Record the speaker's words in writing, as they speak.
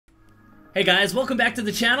Hey guys, welcome back to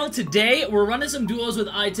the channel. Today we're running some duos with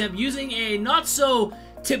iTemp using a not so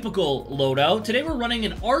typical loadout. Today we're running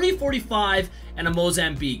an RE45 and a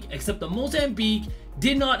Mozambique, except the Mozambique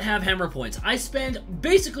did not have hammer points. I spent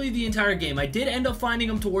basically the entire game. I did end up finding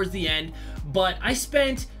them towards the end, but I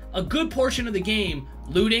spent a good portion of the game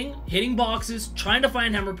looting, hitting boxes, trying to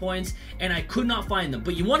find hammer points, and I could not find them.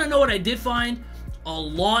 But you want to know what I did find? A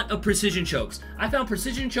lot of precision chokes. I found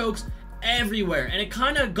precision chokes everywhere, and it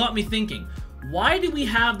kind of got me thinking, why do we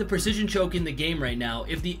have the precision choke in the game right now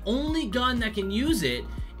if the only gun that can use it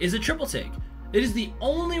is a triple take? It is the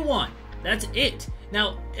only one. That's it.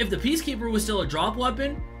 Now, if the Peacekeeper was still a drop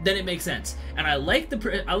weapon, then it makes sense. And I like the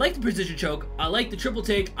precision choke, I like the triple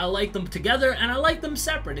take, I like them together, and I like them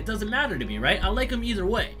separate. It doesn't matter to me, right? I like them either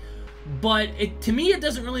way. But to me, it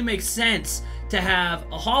doesn't really make sense to have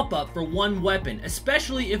a hop up for one weapon,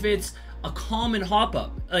 especially if it's a common hop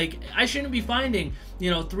up. Like, I shouldn't be finding,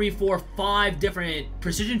 you know, 3, 4, 5 different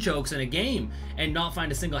precision chokes in a game and not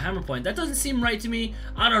find a single hammer point. That doesn't seem right to me.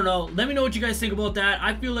 I don't know. Let me know what you guys think about that.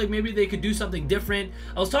 I feel like maybe they could do something different.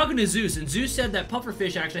 I was talking to Zeus, and Zeus said that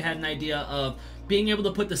Pufferfish actually had an idea of being able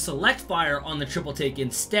to put the select fire on the triple take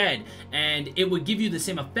instead, and it would give you the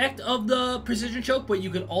same effect of the precision choke, but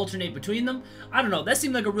you could alternate between them. I don't know. That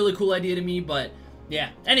seemed like a really cool idea to me, but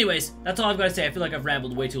yeah. Anyways, that's all I've got to say. I feel like I've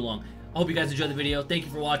rambled way too long. I hope you guys enjoyed the video. Thank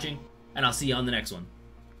you for watching, and I'll see you on the next one.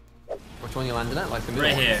 Which one you landed at? Like the middle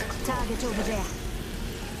right one? here. Target over there.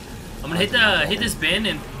 I'm gonna hit this bin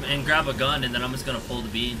and grab a gun, and then I'm just gonna pull the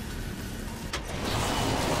bean.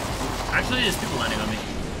 Actually, there's people landing on me.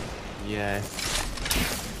 Yeah.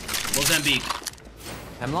 Mozambique.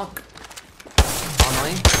 Hemlock.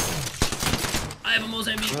 Online. I have a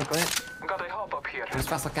Mozambique. Real quick. Got a hop up here. As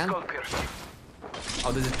fast as I can. Skull piercer.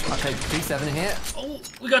 Oh, there's a okay, 3-7 here. Oh,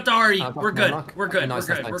 we got the RE. We're good. Hemlock. We're good. Okay, nice,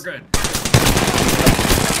 We're good. nice, We're nice. good.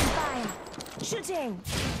 Fire. Shooting.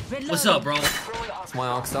 What's up, bro? It's my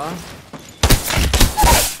arc star.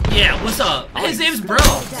 Yeah, what's up? His name's Bro.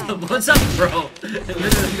 What's up, bro? It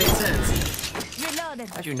literally makes sense. Reloaded.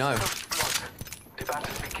 How'd you know?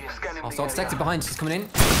 Scanning Oh, the so area. detected behind. She's coming in.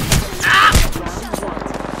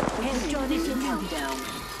 Enjoyed it in down.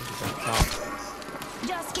 Oh,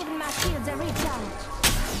 Just giving my shields a recharge.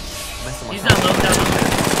 messing my He's top. down low, down low.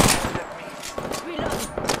 Reloaded.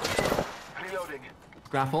 Reloading.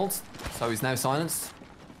 Grappled. So he's now silenced.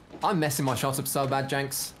 I'm messing my shots up so bad,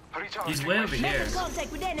 Jankz. Recharging. He's way over here. Making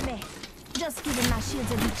contact with enemy. Just giving my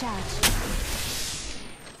shields a recharge.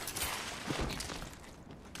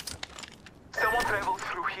 Someone traveled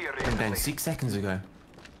through here And then recently. 6 seconds ago.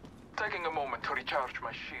 Taking a moment to recharge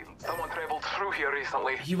my shield. Someone traveled through here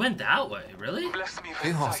recently. He went that way, really? Bless me with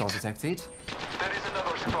 2 hostiles sight. detected. There is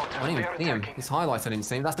another spot. I didn't They even are see him. attacking. His highlights I didn't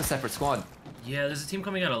see him. That's the separate squad. Yeah, there's a team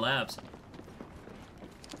coming out of labs.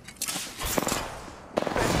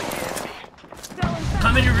 Throwing fire.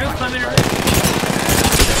 Climb in your roof, climb in your roof.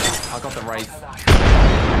 I got the Wraith.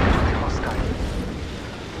 Hostile.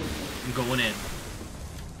 I'm going in.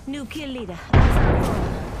 New kill leader.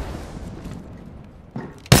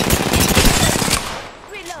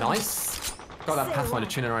 Reload. Nice. Got that Pathfinder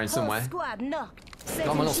chinning around somewhere. Whole squad knocked. Got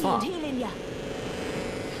my little spot. Healing ya.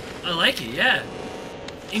 I like it, yeah.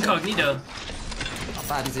 Incognito. Not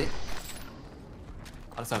bad, is it?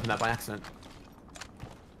 I just opened that by accident.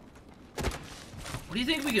 What do you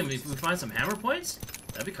think we find some hammer points?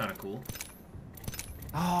 That'd be kind of cool.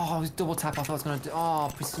 Oh, I was double tap. I thought I was gonna do. Oh,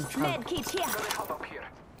 precision Med choke. kit here. Got a hop up here.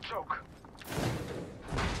 Choke.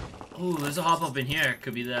 Ooh, there's a hop up in here.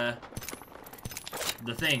 Could be the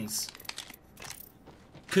things.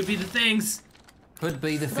 Could be the things. Could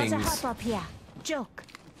be the Got a things. hop up here. Joke.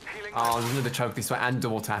 Healing. Oh, there's another choke this way and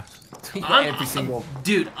double tap. You got every single.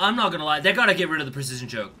 Dude, I'm not gonna lie. They gotta get rid of the precision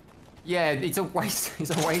choke. Yeah, it's a waste. It's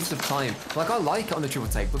a waste of time. Like I like it on the triple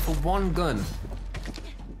take, but for one gun.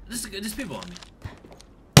 There's people on me.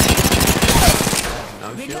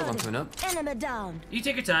 No shield. I'm coming up. Enemy down. You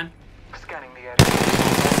take your time. Scanning the area.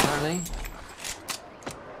 Apparently.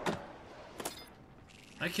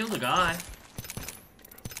 I killed a guy.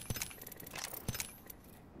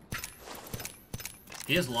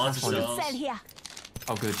 He has lots of That's cells. Cell here.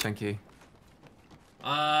 Oh, good. Thank you.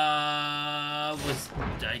 I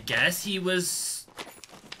guess he was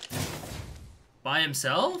by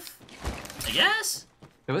himself? I guess?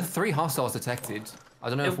 There were 3 hostiles detected. I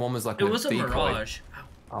don't know if one was like It was a decoy. mirage.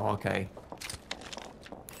 Oh, okay.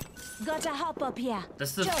 Got a hop up here.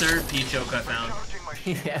 That's the Joke. 3rd P choke I found. Charging my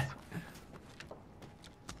shield. Yeah.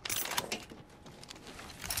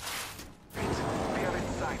 We are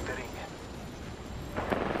inside the ring.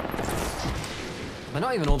 They're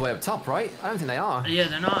not even all the way up top, right? I don't think they are. Yeah,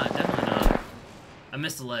 they're not. Definitely not. I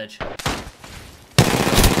missed the ledge.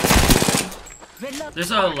 Reload.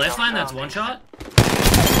 There's a lifeline that's one shot.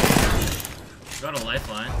 Got a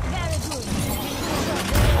lifeline. Very good.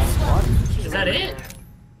 What? Is that it?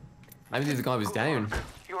 Maybe the guy was down.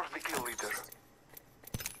 You're the kill leader.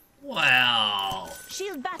 Wow.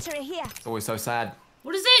 Shield battery here. It's always so sad.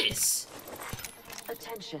 What is this?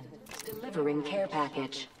 Attention, delivering care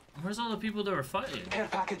package. Where's all the people that were fighting? Care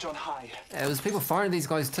package on high. Yeah, there was people firing these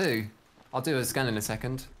guys too. I'll do a scan in a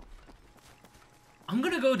second. I'm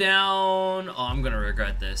gonna go down. Oh, I'm gonna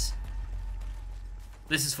regret this.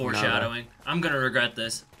 This is foreshadowing. I'm gonna regret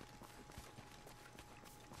this.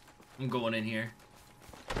 I'm going in here.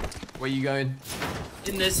 Where you going?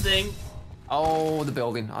 In this thing. Oh, the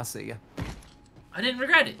building. I see you. I didn't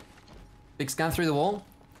regret it. Big scan through the wall.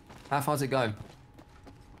 How far's it go?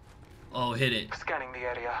 Oh, hit it. Scanning the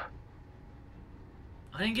area.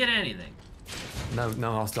 I didn't get anything.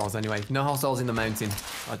 No hostiles anyway. No hostiles in the mountain.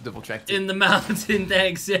 I double checked it. In the mountain,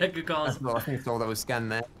 thanks. Yeah, good calls. I think it's all that was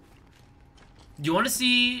scanned there. Do you want to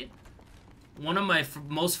see one of my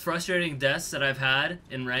most frustrating deaths that I've had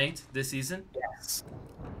in ranked this season? Yes.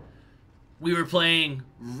 We were playing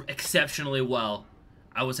exceptionally well.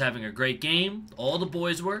 I was having a great game. All the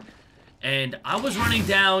boys were. And I was running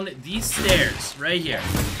down these stairs right here.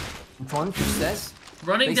 Which one? Which stairs?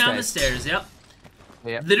 Running These down stairs? the stairs, yep.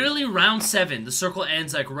 Yep. Literally round 7. The circle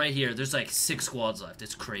ends like right here. There's like 6 squads left.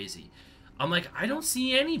 It's crazy. I'm like, I don't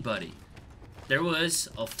see anybody. There was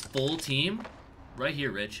a full team right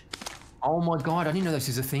here, Rich. Oh my god, I didn't know this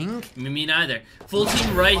was a thing. Me neither. Full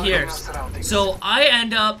team right here. So I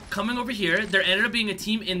end up coming over here. There ended up being a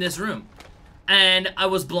team in this room. And I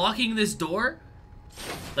was blocking this door.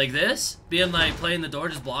 Like this. Being like playing the door,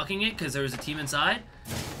 just blocking it because there was a team inside.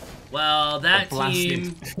 Well, that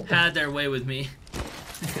team had their way with me.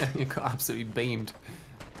 You got absolutely beamed.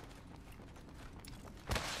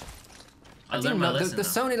 I learned my lesson.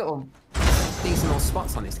 There's so many little decent little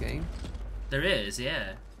spots on this game. There is,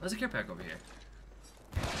 yeah. There's a care pack over here.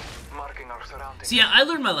 Marking our surroundings. So yeah, I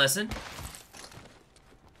learned my lesson.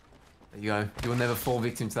 There you go. You'll never fall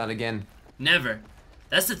victim to that again. Never.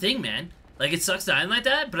 That's the thing, man. Like, it sucks dying like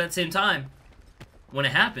that, but at the same time, when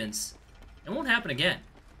it happens, it won't happen again.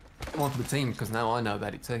 One for the team, because now I know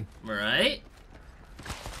about it too. Right?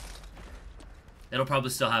 It'll probably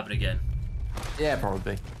still happen again. Yeah,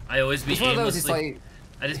 probably. I always be It's one of those, it's aimlessly. like...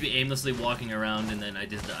 I just be aimlessly walking around and then I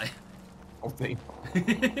just die. Whole thing.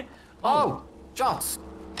 Oh! Shots!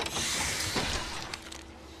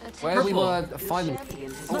 Where we were fighting.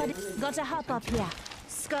 Gotta hop up here.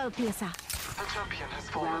 Skull piercer. The champion has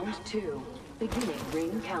fallen. Round 2, beginning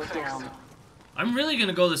ring countdown. I'm really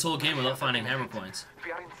gonna go this whole game without finding hammer points.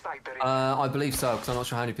 We are inside the ring. I believe so, because I'm not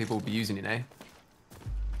sure how many people will be using it now.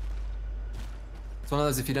 It's one of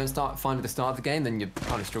those, if you don't find at the start of the game, then you're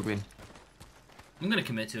kind of struggling. I'm gonna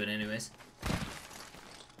commit to it anyways.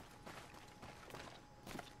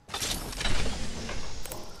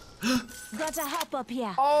 Gotta hop up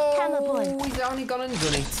here. Oh, Hammer point. he's only gone and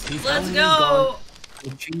done it. He's Let's only go! gone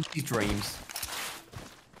and achieved his dreams.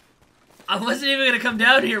 I wasn't even gonna come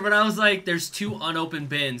down here, but I was like, there's 2 unopened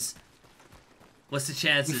bins. What's the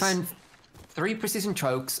chances? We found 3 precision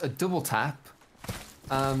chokes, a double tap,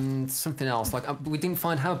 something else. Like, we didn't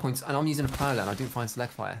find hammer points, and I'm using a power gun. I didn't find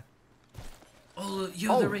select fire. Oh,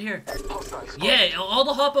 yo, they're right here. Hostiles. Yeah, all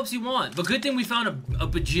the hop-ups you want. But good thing we found a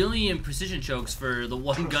bajillion precision chokes for the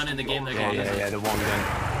one gun in the game that got us. Yeah, the one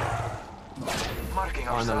gun. Marking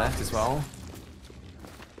our On the left as well.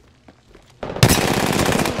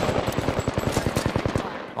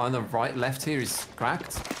 On the right, left here is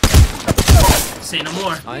cracked. Say no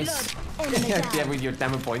more. Nice. Enemy Yeah, down. with your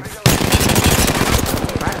demo points.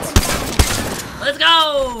 Cracked. Let's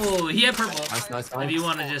go! He had purple. Nice. If you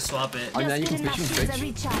want to just swap it. I know you Just can giving my switch and shields a switch.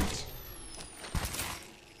 recharge.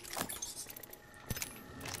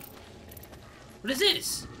 What is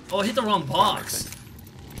this? Oh, I hit the wrong box.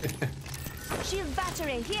 Shield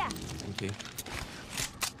battery here. Thank you.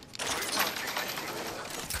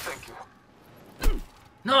 Thank you.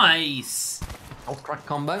 Nice. Old crack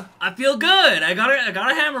combo. I feel good. I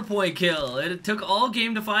got a hammer point kill. It took all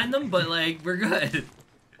game to find them, but like we're good.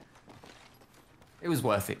 It was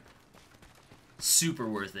worth it. Super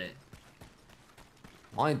worth it.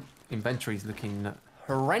 My inventory is looking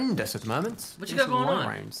horrendous at the moment. What you Give got me some going light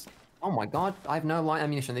on? rounds. Oh my god, I have no light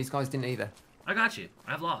ammunition. These guys didn't either. I got you.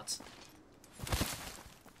 I have lots.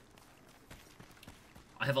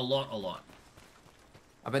 I have a lot.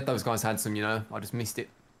 I bet those guys had some, you know. I just missed it.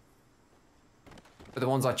 But the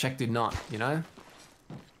ones I checked did not, you know.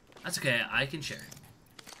 That's okay. I can share.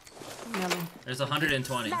 Yummy. There's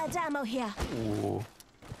 120. Bad ammo here. Ooh.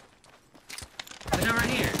 He's not right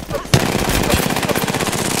here.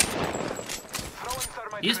 Throwing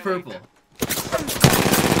thermite He is grenade. purple.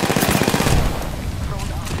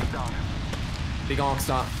 Throwing arc down. Big arc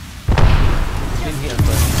start. In here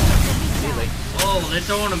first. Immediately. Oh, they're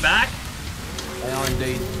throwing him back? They are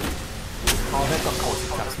indeed. Oh, they've got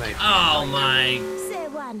caustic traps, mate. Oh my. Say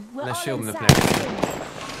one. We're Let's all shield them inside. up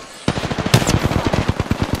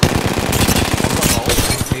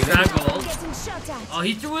Crack I'm gold. getting shot at. Oh,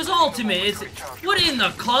 he threw his ultimate. It's, what in the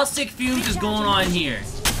caustic fumes is going on here?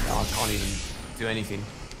 Oh, I can't even do anything.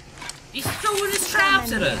 He's throwing his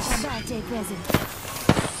traps at us. Birthday present.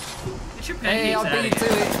 Get your Hey, pancakes I'll out beat of you to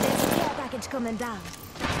here. it. There's a care package coming down.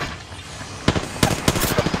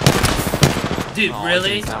 Dude, Oh, I really?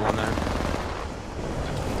 jinxed that one there.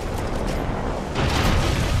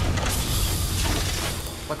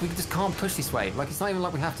 Like, we just can't push this way. Like, it's not even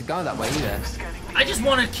like we have to go that way either. I just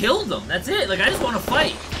want to kill them. That's it. Like, I just want to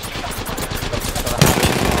fight.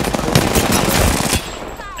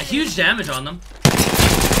 A huge damage on them.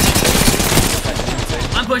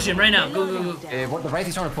 I'm pushing right now. Go, go, go. What the Wraith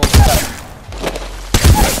is trying to pull. Nice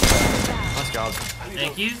job.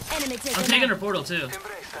 Thank you. Enemy taken I'm taking out. her portal too.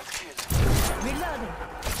 Embrace that kid. Reloading.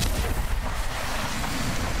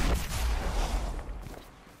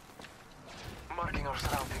 Marking our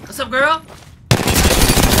surroundings. What's up, girl?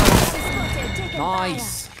 Spotted, taking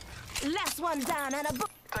Nice. fire. Last one down and a book.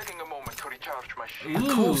 Taking a moment to recharge my shield.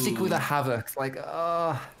 Ooh. Caustic with a Havoc. Like,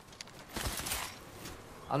 I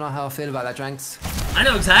don't know how I feel about that, Jankz. I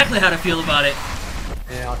know exactly how to feel about it.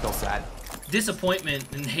 Yeah, I feel sad. Disappointment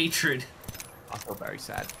and hatred. I feel very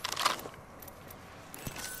sad.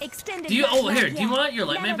 Extended Do you? Oh, flashlight here. Do you here. want your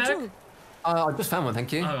light man Level back? two. I just found one,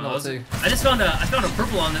 thank you. I don't know. Not two. I just found a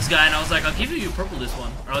purple on this guy, and I was like, I'll give you purple this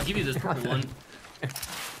one, or I'll give you this purple one.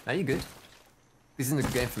 No, you're good. This isn't a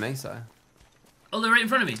good game for me, so. Oh, they're right in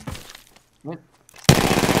front of me. Yep. No.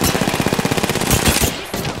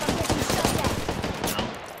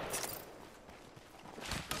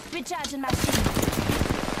 Recharging my shield.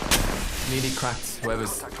 Nearly cracked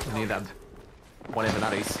whoever's near that. Whatever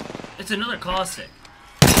that is. It's another caustic.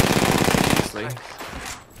 Obviously.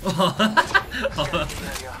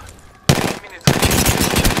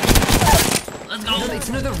 Let's No, go. it's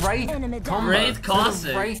another Wraith Enemy down. combo. Wraith It's another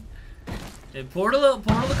caustic. Wraith. Hey, portal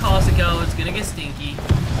the caustic out. It's gonna get stinky.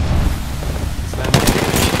 Cracked.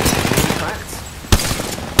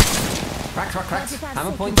 Cracked, cracked, cracked. 45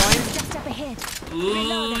 Hammer point seconds. time. Just up ahead.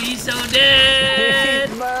 Ooh, he's so dead.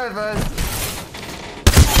 Nervous.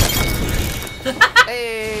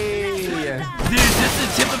 Hey. Dude,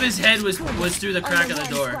 just the tip of his head was through the crack of the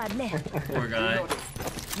door. Poor guy.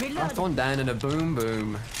 Last one down and a boom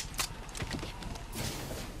boom.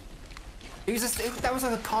 It was that was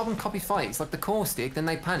like a carbon copy fight. It's like the caustic, then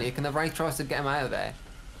they panic, and the Wraith tries to get him out of there.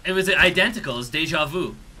 It was identical. It's deja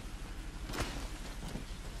vu.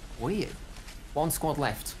 Weird. One squad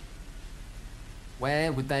left.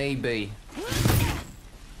 Where would they be?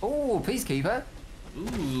 Oh, Peacekeeper.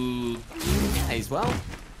 Ooh. As well.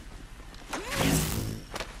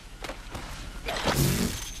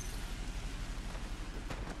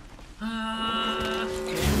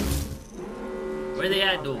 Where they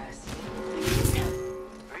at, though? We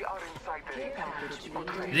are inside the Care package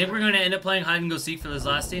You think we're gonna end up playing hide and go seek for this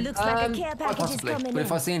last team? Looks like a care quite package is possibly, coming but in.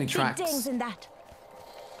 if I see any Big tracks- dings in that.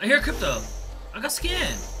 I hear crypto. I got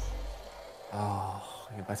scanned. Oh,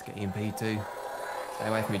 you're about to get EMP too. Stay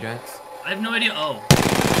away from me, Jankz. I have no idea. Oh.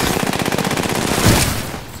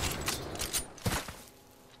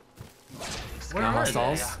 Where No are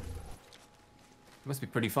hostiles. they? Must be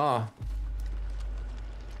pretty far.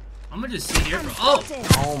 I'm gonna just sit here I'm for. Oh! spotted.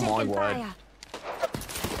 Oh my Taking word. fire.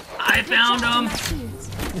 I found Recharging him! my shields.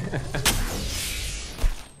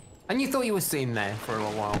 And you thought you were seen there for a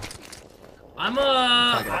while. I'm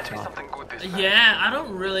Try to get Might that be car. something good this time. yeah, I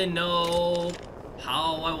don't really know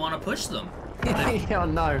how I want to push them. Yeah,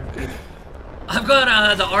 no. I've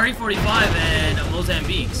got the RE45 and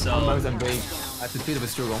Mozambique, so Mozambique. That's a bit of a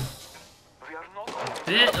struggle. We are not on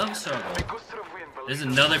bit of struggle. the gust of wind. There's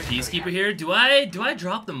another peacekeeper here. Do I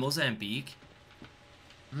drop the Mozambique?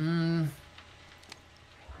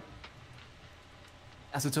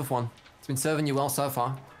 That's a tough one. It's been serving you well so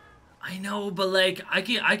far. I know, but like I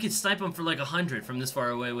could snipe him for like 100 from this far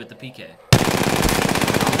away with the PK.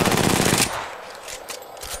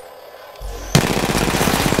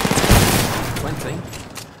 20.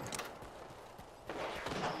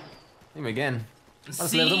 Him again. I just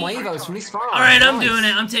See? leveled up my evos from this far. All right, I'm Nice. doing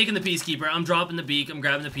it. I'm taking the peacekeeper. I'm dropping the beak. I'm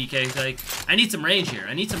grabbing the PK. Like, I need some range here.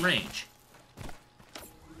 I need some range.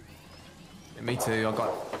 Yeah, me too. I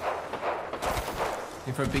got.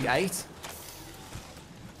 In for a big 8.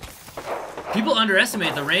 People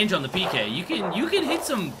underestimate the range on the PK. You can hit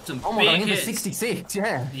some Oh my god, I big hit hits. 66,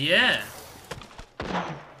 yeah. Yeah.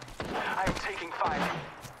 I'm taking 5.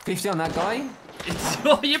 50 on that guy. It's,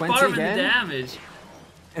 oh, you're 20 farming the again? damage.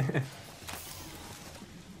 Taking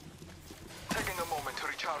a moment to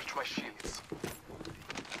recharge my shields.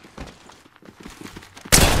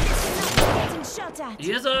 Getting shot at.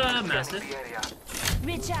 He has a massive. The area.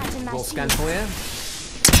 Recharging my Roll scan shield. for you.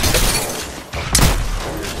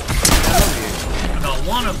 I got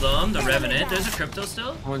one of them, the Revenant. There's a crypto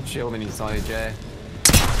still. One shield in inside, yeah.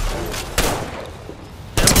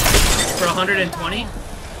 Yep. For 120.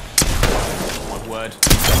 One word.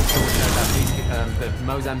 The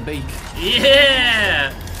Mozambique.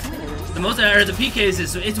 Yeah. The PKs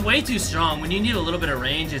is it's way too strong. When you need a little bit of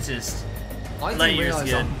range, it's just I light didn't years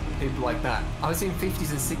realise good. people like that. I was seeing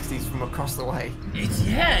 50s and 60s from across the way.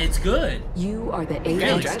 It's good. You are the Okay,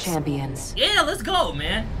 Apex Jankz. champions. Yeah, let's go,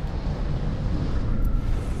 man.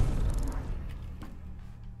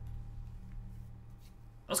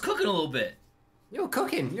 I was cooking a little bit. You're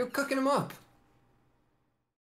cooking them up.